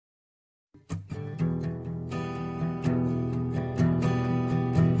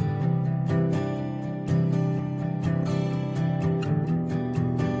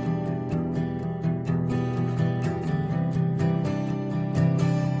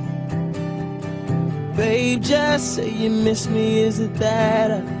babe, just say you miss me. Is it that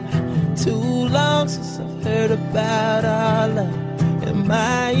too long since I've heard about our love? Am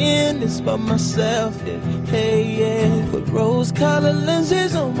I in this by myself? Yeah, hey, yeah. Put rose-colored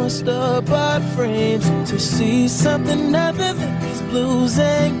lenses on my store-bought frames to see something other than these blues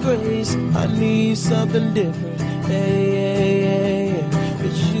and grays. I need something different, hey, yeah, yeah, yeah.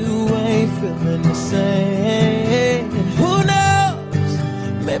 But you ain't feeling the same. And who knows,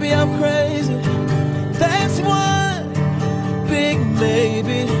 maybe I'm crazy. That's one big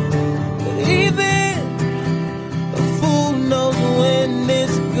maybe. But even a fool knows when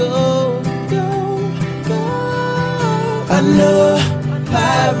it's go, go, go. I know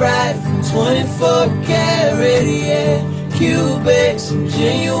Pyrite from 24 karat, yeah. Cubic, some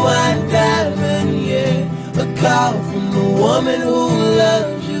genuine diamond, yeah. A call from the woman who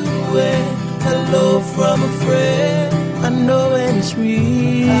loves you, yeah. Hello from a friend. I know and it's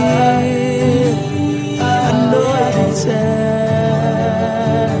real. I know I can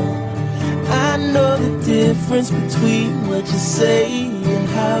tell. I know the difference between what you say and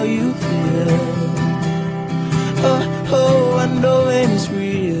how you feel. Oh, oh, I know and it's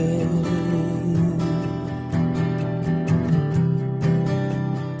real.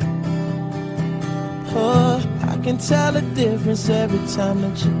 Oh, I can tell the difference every time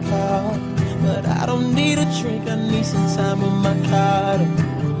that you call. But I don't need a drink, I need some time with my car.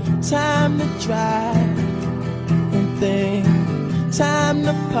 Time to drive and think, time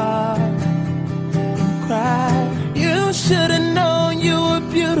to park and cry. You should've known you were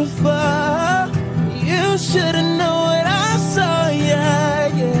beautiful. You should've known what I saw, yeah,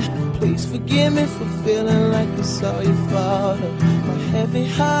 yeah. Please forgive me for feeling like it's all your fault. My heavy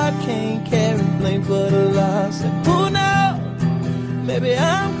heart can't carry blame for the loss. And who knows, maybe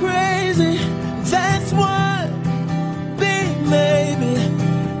I'm crazy. That's one big maybe.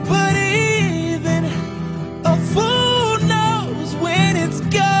 But even a fool knows when it's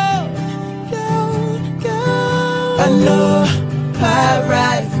go, go, go. I know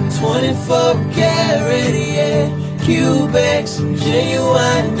Pyrite from 24 karat, yeah. Cubic, some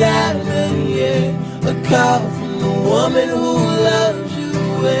genuine diamond, yeah. A call from the woman who loves you,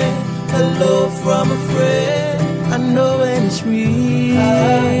 yeah. Hello from a friend. I know and it's real.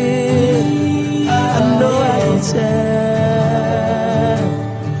 I know I can tell.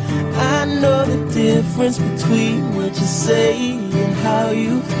 I know the difference between what you say and how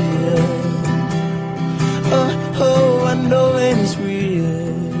you feel. Oh, oh, I know and it's real.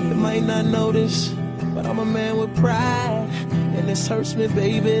 You might not know this, but I'm a man with pride, and this hurts me,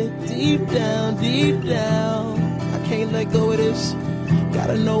 baby, deep down, deep down. I can't let go of this.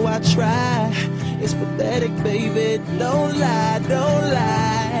 Gotta know I try. It's pathetic, baby. Don't lie, don't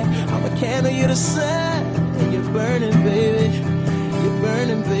lie. I'm a candle, you're the sun, and you're burning, baby. You're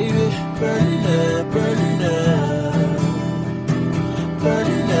burning, baby. Burning up, burning up.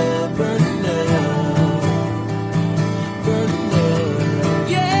 Burning up, burning up. Burning up.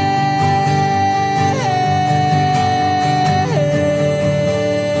 Yeah,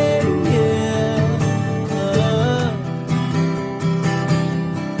 yeah.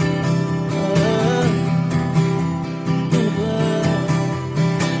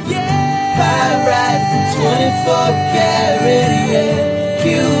 Pyrite from 24 karat, yeah.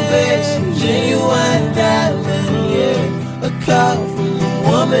 Cubic, some genuine diamond, yeah. A call from a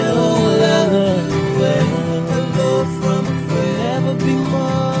woman who loves